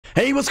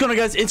Hey, what's going on,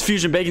 guys? It's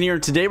Fusion Bacon here.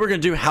 Today we're going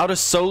to do how to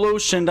solo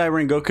Shindai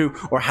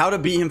Rengoku, or how to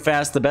beat him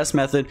fast, the best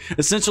method.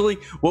 Essentially,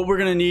 what we're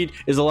going to need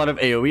is a lot of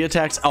AoE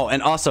attacks. Oh,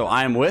 and also,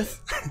 I am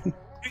with...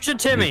 Fusion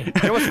Timmy.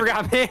 You almost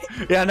forgot me.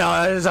 Yeah,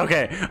 no, it's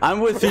okay. I'm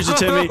with Fusion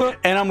Timmy,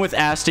 and I'm with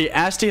Asti.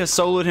 Asti has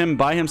soloed him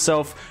by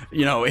himself.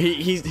 You know,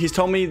 he's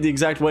told me the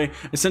exact way.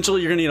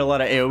 Essentially, you're going to need a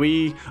lot of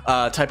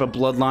AoE type of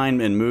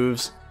bloodline and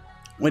moves.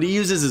 What he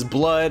uses is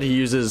blood. He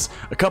uses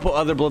a couple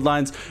other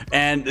bloodlines,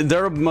 and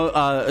they're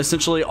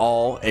essentially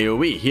all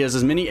AoE. He has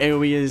as many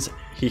AoE as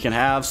he can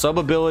have, sub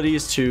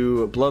abilities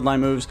to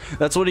bloodline moves.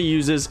 That's what he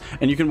uses,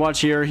 and you can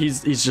watch here.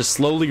 He's just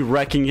slowly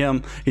wrecking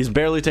him. He's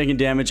barely taking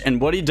damage, and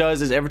what he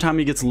does is every time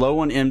he gets low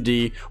on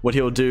MD, what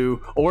he'll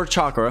do, or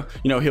chakra,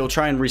 you know, he'll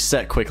try and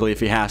reset quickly if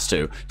he has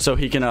to, so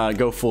he can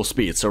go full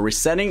speed. So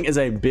resetting is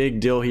a big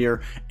deal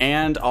here,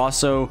 and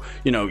also,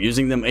 you know,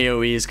 using them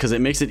AoEs because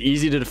it makes it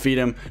easy to defeat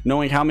him,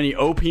 knowing how many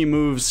OP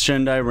moves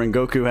Shindai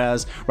Rengoku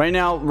has right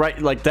now.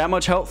 Right, like that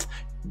much health.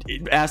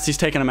 Asti's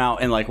taking him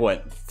out in like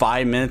what,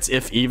 5 minutes,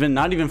 if even,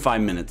 not even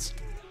 5 minutes.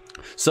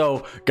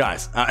 So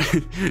guys,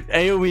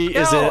 AoE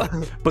is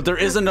it, but there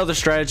is another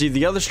strategy.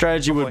 The other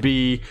strategy would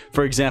be,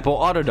 for example,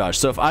 auto dodge.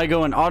 So if I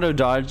go and auto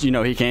dodge, you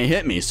know, he can't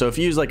hit me. So if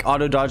you use like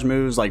auto dodge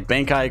moves like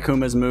Bankai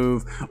Akuma's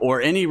move,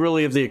 or any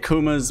really of the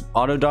Akuma's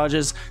auto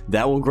dodges,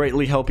 that will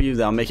greatly help you.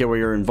 That'll make it where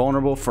you're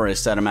invulnerable for a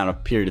set amount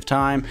of period of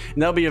time,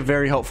 and that'll be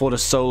very helpful to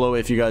solo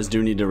if you guys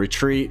do need to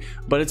retreat.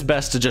 But it's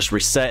best to just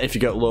reset if you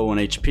get low on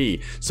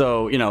HP.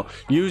 So, you know,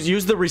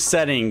 use the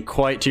resetting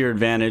quite to your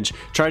advantage.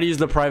 Try to use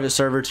the private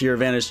server to your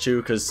advantage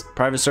too, because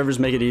private servers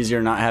make it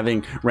easier not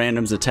having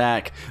randoms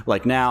attack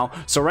like now.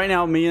 So right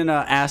now, me and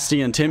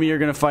Asti and Timmy are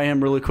going to fight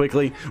him really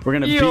quickly. We're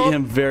going to beat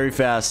him very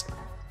fast.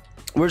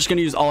 We're just going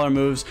to use all our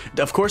moves.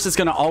 Of course, it's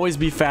going to always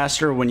be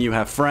faster when you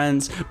have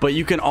friends, but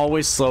you can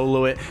always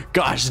solo it.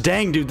 Gosh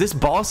dang, dude, this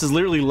boss is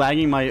literally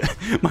lagging my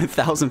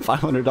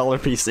 $1,500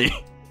 PC.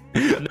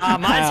 Nah,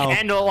 mine's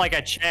handled like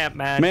a champ,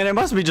 man. Man, it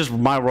must be just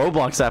my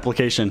Roblox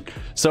application.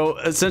 So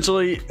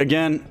essentially,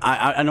 again,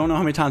 I don't know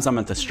how many times I'm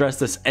going to stress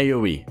this.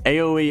 AoE,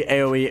 AoE,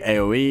 AoE,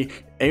 AoE.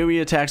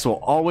 AoE attacks will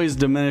always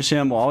diminish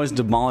him, will always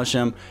demolish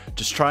him.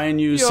 Just try and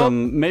use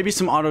maybe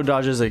some auto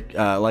dodges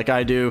like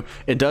I do.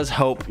 It does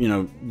help, you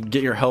know,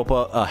 get your health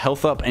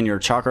up and your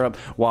chakra up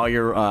while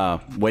you're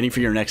waiting for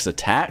your next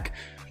attack.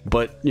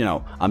 But, you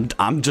know,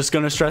 I'm just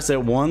going to stress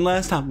it one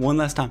last time.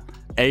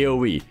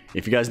 AoE.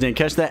 If you guys didn't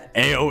catch that,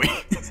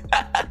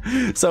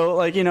 AoE. So,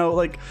 like, you know,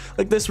 like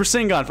this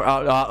Rasengan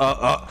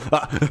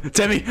for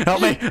Timmy,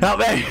 help me.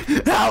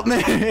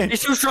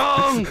 He's too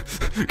strong.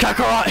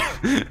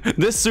 Kakarot.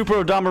 This Super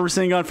Odama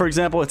Rasengan, for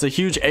example, it's a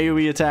huge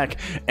AoE attack,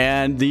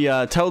 and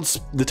the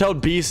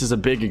Tailed Beast is a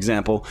big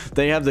example.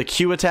 They have the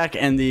Q attack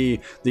and the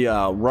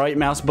right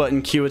mouse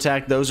button Q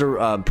attack. Those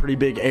are pretty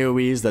big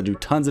AoEs that do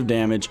tons of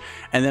damage.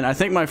 And then I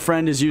think my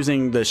friend is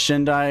using the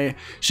Shindai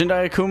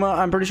Akuma,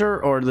 I'm pretty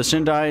sure, or the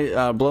Shindai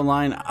bloodline.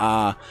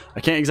 I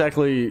can't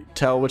exactly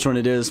tell which one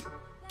it is,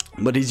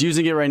 but he's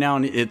using it right now,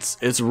 and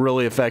it's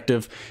really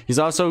effective. He's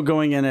also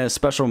going in a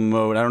special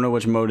mode. I don't know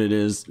which mode it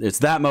is. It's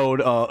that mode.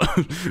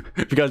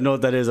 If you guys know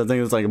what that is, I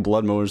think it's like a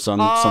blood mode or some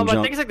junk. I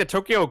think it's like the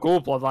Tokyo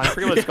Ghoul bloodline. I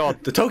forget what it's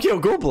called. The Tokyo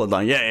Ghoul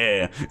bloodline.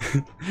 Yeah.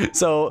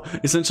 So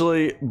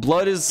essentially,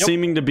 blood is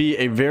seeming to be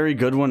a very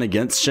good one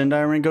against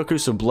Shindai Rengoku.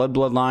 So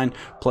bloodline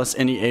plus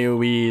any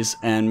AoEs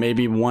and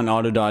maybe one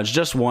auto dodge,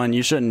 just one.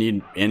 You shouldn't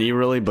need any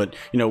really, but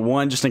you know,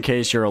 one just in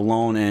case you're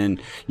alone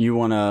and you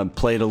want to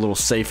play it a little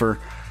safer.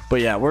 But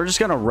yeah, we're just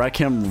gonna wreck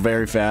him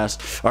very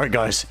fast. All right,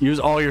 guys, use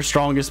all your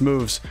strongest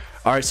moves.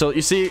 All right, so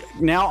you see,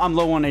 now I'm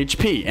low on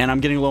HP and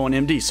I'm getting low on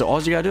MD. So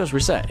all you gotta do is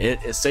reset.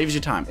 It saves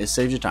you time. It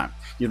saves you time.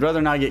 You'd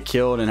rather not get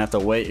killed and have to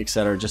wait,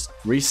 etc. Just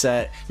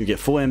reset. You get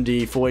full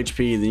MD, full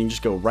HP, then you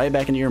just go right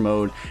back into your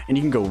mode, and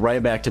you can go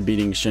right back to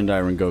beating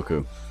Shindai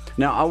Rengoku.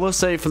 Now, I will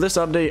say for this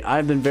update,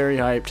 I've been very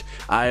hyped.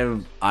 I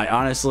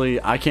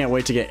honestly, I can't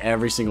wait to get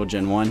every single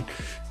Gen 1.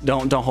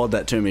 Don't hold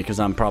that to me, because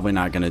I'm probably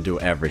not going to do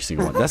every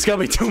single one. That's going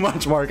to be too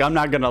much work. I'm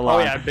not going to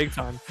lie. Oh yeah, big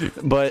time.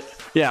 But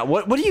yeah,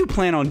 what do you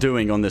plan on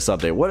doing on this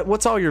update?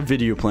 What's all your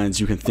video plans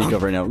you can think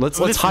of right now? Let's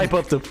hype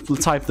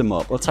them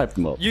up. Let's hype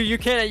them up. You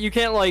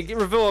can't like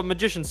reveal a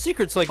magician's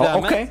secrets like that.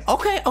 Okay.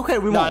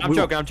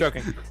 I'm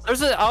joking.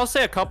 I'll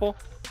say a couple.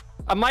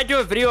 I might do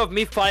a video of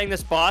me fighting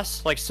this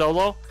boss like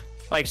solo.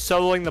 Like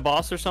soloing the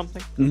boss or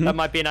something. That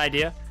might be an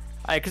idea.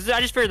 Because I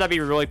just figured that'd be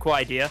a really cool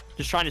idea.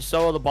 Just trying to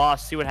solo the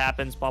boss, see what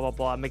happens, blah, blah,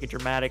 blah, make it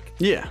dramatic.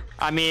 Yeah.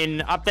 I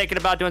mean, I'm thinking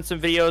about doing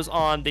some videos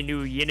on the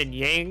new Yin and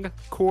Yang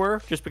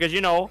core, just because, you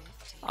know,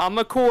 I'm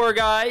a core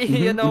guy.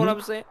 You know what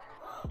I'm saying?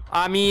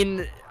 I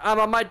mean,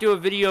 I might do a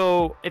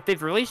video if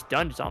they've released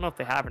dungeons. I don't know if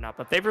they have or not,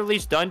 but if they've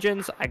released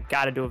dungeons, I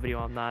gotta do a video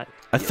on that.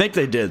 I think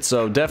they did,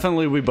 so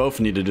definitely we both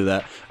need to do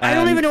that. I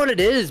don't even know what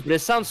it is, but it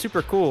sounds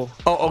super cool.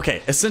 Oh,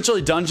 okay.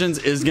 Essentially, dungeons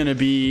is going to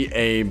be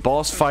a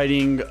boss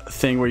fighting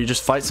thing where you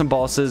just fight some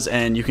bosses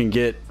and you can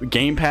get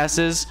game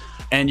passes.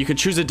 And you can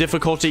choose a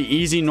difficulty: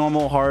 easy,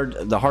 normal,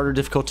 hard. The harder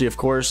difficulty, of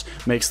course,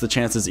 makes the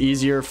chances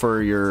easier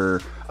for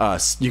your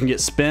you can get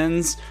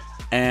spins.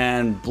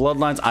 and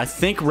bloodlines. I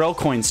think rel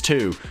coins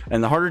too.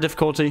 And the harder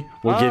difficulty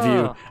will give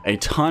you a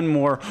ton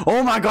more.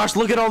 Oh my gosh,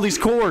 look at all these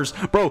cores,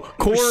 bro.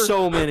 Core, There's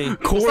so many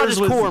cores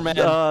with core, man.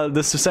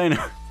 the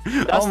Susanoo.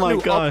 That's oh my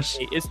gosh,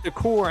 it's the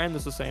core and the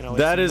Susanoo.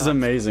 that is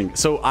amazing.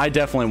 So I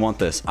definitely want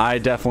this. I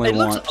definitely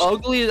want. It looks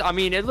ugly. I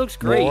mean, it looks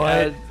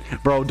great.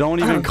 Bro, don't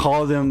even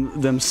call them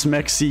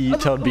smexy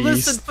tailed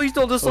beasts. Listen, please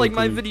don't dislike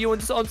my video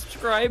and just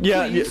unsubscribe.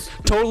 Yeah,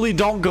 totally.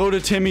 Don't go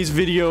to Timmy's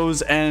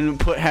videos and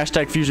put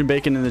hashtag Fusion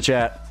Bacon in the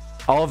chat.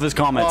 All of his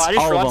comments. I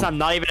just realized I'm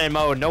not even in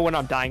mode. No one,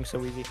 I'm dying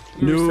so easy.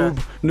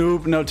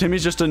 Noob. No,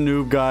 Timmy's just a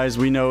noob, guys.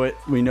 We know it.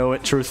 We know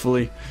it,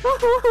 truthfully.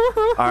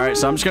 All right,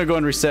 so I'm just going to go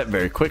and reset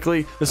very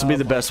quickly. This will be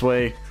the best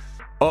way.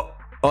 Oh,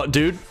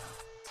 dude.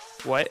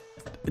 What?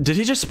 Did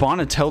he just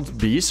spawn a tailed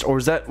beast, or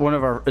is that one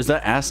of our? Is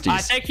that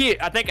Asti's? I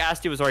think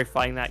Asti was already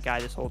fighting that guy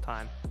this whole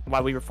time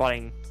while we were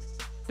fighting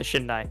the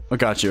Shindai. I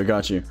got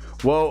you.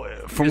 Well,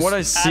 from what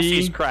I see,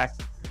 Asti's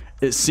cracked.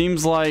 It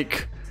seems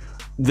like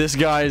this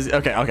guy's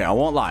okay. I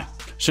won't lie.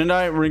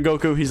 Shindai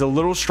Rengoku, he's a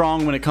little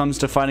strong when it comes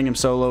to fighting him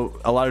solo.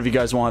 A lot of you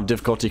guys won't have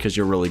difficulty because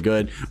you're really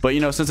good. But, you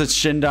know, since it's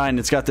Shindai and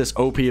it's got this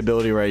OP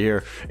ability right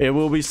here, it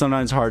will be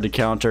sometimes hard to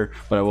counter.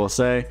 But I will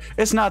say,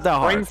 it's not that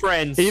hard. Bring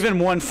friends. Even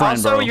one friend,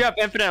 also, bro. you have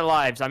infinite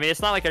lives. I mean,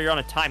 it's not like you're on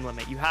a time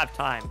limit. You have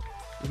time.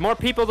 The more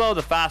people, though,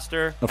 the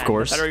faster. Of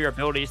course. The better your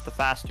abilities, the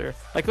faster.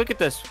 Like, look at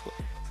this.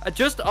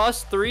 Just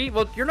us three.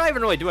 Well, you're not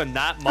even really doing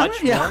that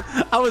much. Yeah,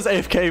 I was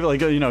AFK, like,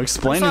 you know,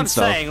 explaining That's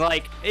what stuff. I'm saying.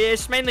 Like,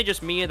 it's mainly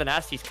just me, and then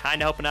Asti's kind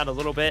of helping out a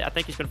little bit. I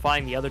think he's been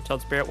fighting the other tailed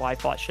spirit while I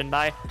fought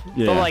Shindai.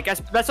 Yeah. But like,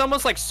 that's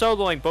almost like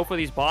soloing both of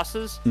these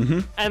bosses.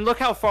 And look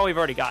how far we've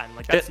already gotten.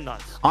 Like, that's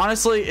nuts.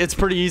 Honestly, it's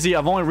pretty easy.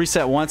 I've only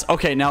reset once.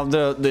 Okay, now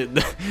the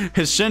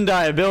his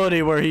Shindai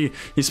ability where he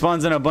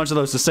spawns in a bunch of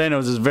those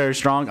Susanos is very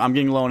strong. I'm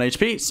getting low on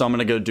HP, so I'm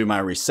gonna go do my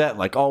reset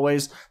like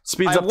always.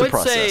 Speeds up the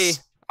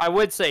process. I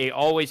would say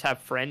always have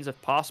friends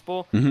if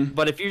possible,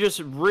 but if you just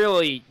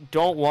really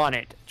don't want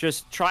it,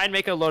 just try and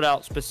make a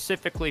loadout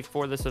specifically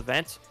for this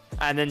event,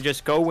 and then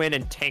just go in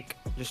and tank.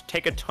 Just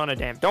take a ton of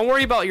damage. Don't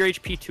worry about your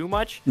HP too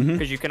much,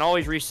 because you can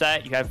always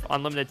reset. You have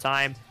unlimited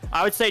time.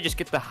 I would say just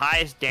get the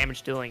highest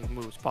damage dealing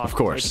moves possible. Of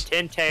course.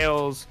 Maybe 10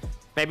 tails,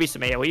 maybe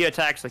some AoE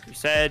attacks like you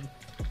said,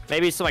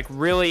 maybe some like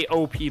really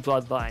OP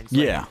bloodlines.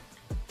 Like, yeah.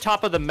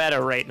 top of the meta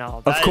right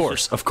now. Of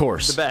course.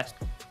 The best.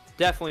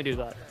 Definitely do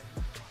that.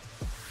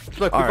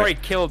 Look, we've already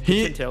killed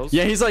 10 tails.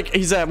 Yeah, he's at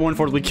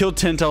 140. We killed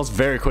 10 tails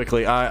very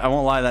quickly. I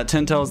won't lie, that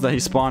 10 tails that he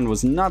spawned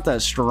was not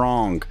that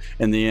strong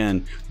in the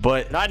end,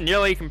 but not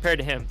nearly compared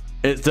to him.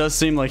 It does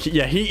seem like,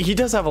 yeah, he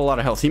does have a lot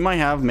of health. He might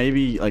have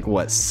maybe like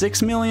what,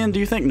 6 million? Do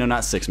you think? No,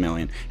 not 6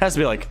 million. It has to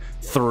be like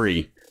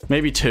 3,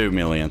 maybe 2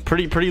 million.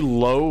 Pretty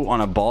low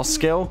on a boss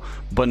scale,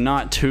 but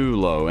not too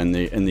low in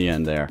the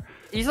end there.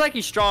 He's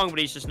strong, but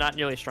he's just not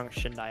nearly as strong as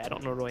Shindai. I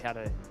don't know really how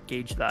to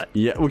gauge that.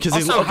 Yeah, because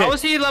he's okay. How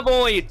is he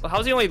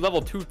only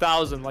level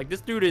 2,000? Like,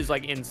 this dude is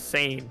like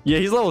insane. Yeah,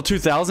 he's level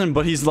 2,000,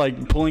 but he's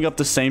like pulling up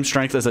the same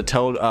strength as a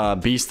tailed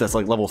beast that's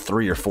like level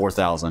 3 or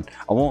 4,000.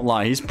 I won't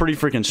lie, he's pretty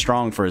freaking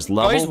strong for his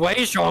level. Oh, he's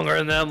way stronger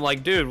than them.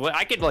 Like, dude,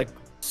 I could like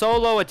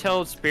solo a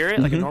tailed spirit,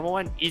 like a normal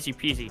one, easy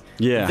peasy.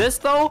 Yeah. This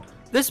though.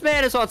 This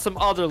man is on some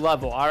other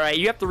level, all right?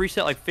 You have to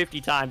reset like 50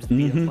 times to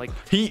beat him. Like,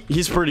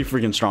 he's pretty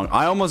freaking strong.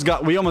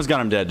 We almost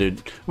got him dead,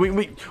 dude. We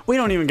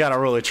don't even gotta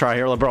really try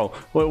here, like, bro.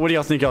 What do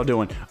y'all think y'all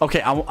doing?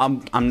 Okay,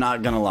 I'm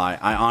not gonna lie.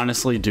 I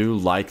honestly do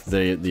like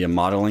the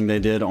modeling they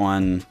did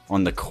on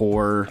the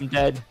core. I'm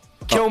dead.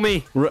 Kill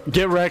me.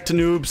 Get wrecked,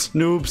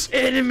 noobs.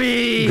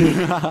 Enemy.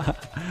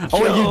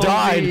 Oh, you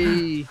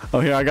died. Oh,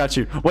 here, I got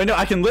you. Wait, no,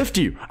 I can lift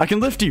you.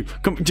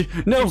 Come,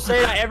 no. You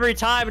say that every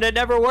time and it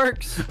never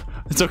works.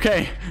 It's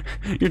okay.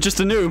 You're just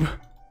a noob.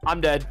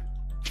 I'm dead.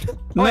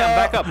 No, yeah,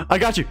 back up. I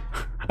got you.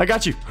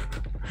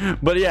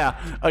 But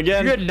yeah,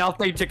 again. You had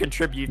nothing to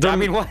contribute. I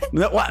mean,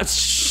 what?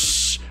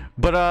 Shh.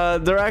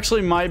 But there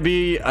actually might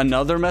be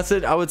another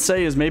method, I would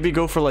say, is maybe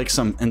go for like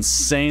some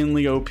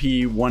insanely OP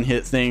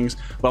one-hit things.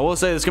 But I will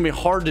say it's going to be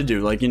hard to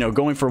do. Like, you know,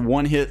 going for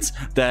one-hits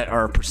that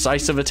are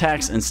precisive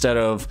attacks instead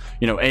of,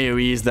 you know,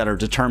 AoEs that are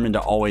determined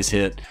to always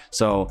hit.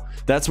 So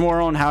that's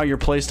more on how your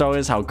playstyle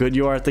is, how good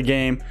you are at the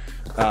game.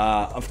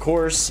 Of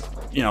course,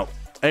 you know,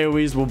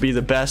 AoEs will be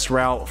the best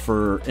route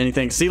for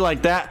anything. See,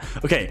 like that?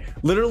 Okay,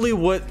 literally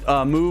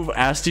what move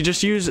Asti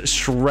just used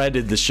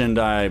shredded the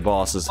Shindai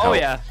boss's health. Oh,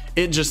 yeah.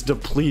 It just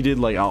depleted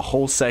like a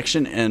whole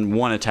section in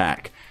one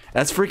attack.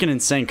 That's freaking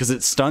insane because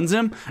it stuns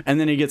him and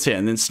then he gets hit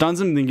and then stuns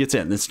him and then gets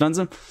hit and then stuns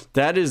him.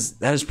 That is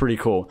pretty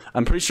cool.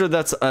 I'm pretty sure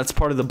that's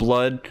part of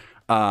the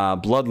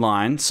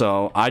bloodline,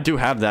 so I do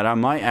have that. I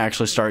might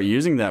actually start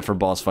using that for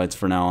boss fights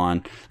from now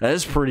on. That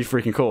is pretty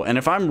freaking cool. And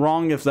if I'm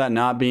wrong, if that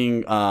not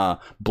being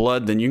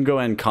blood, then you can go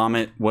ahead and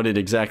comment what it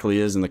exactly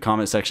is in the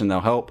comment section.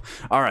 That'll help.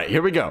 All right,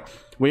 here we go.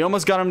 We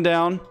almost got him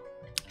down.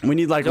 We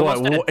need like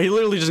what? He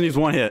literally just needs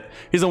one hit.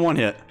 He's a one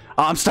hit.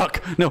 I'm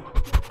stuck. No.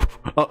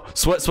 Oh,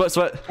 sweat.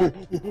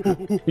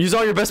 Use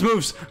all your best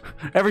moves.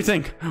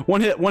 Everything.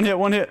 One hit.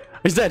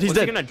 He's dead. He's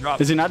dead. He gonna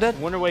drop? Is he not dead? I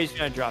wonder what he's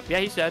gonna drop. Yeah,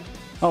 he's dead.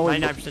 Oh,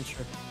 99%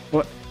 sure.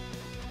 What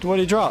did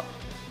he drop?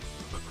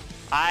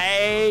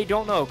 I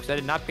don't know because I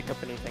did not pick up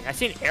anything. I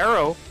see an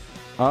arrow.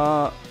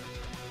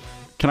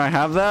 Can I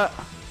have that?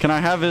 Can I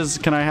have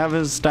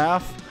his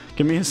staff?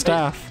 Give me his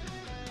staff.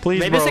 Please,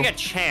 maybe bro. it's like a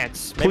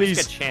chance. Maybe Please.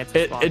 it's like a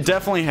chance. It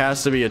definitely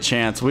has to be a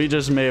chance. We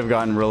just may have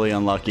gotten really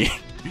unlucky.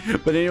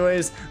 But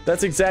anyways,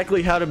 that's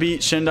exactly how to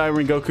beat Shindai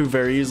Rengoku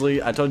very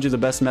easily. I told you the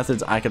best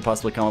methods I could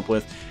possibly come up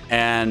with,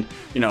 and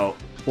you know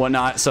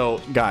whatnot.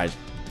 So guys,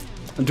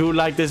 do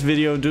like this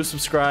video, do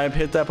subscribe,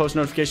 hit that post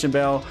notification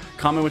bell,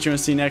 comment what you want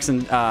to see next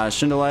in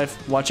Shindo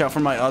Life. Watch out for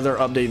my other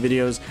update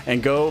videos,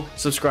 and go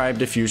subscribe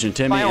to Fusion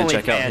Timmy and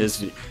check out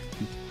his.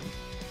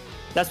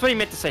 That's what he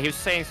meant to say. He was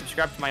saying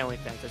subscribe to my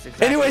OnlyFans. That's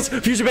exactly. Anyways,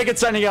 Fusion Bacon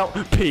signing out.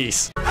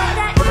 Peace.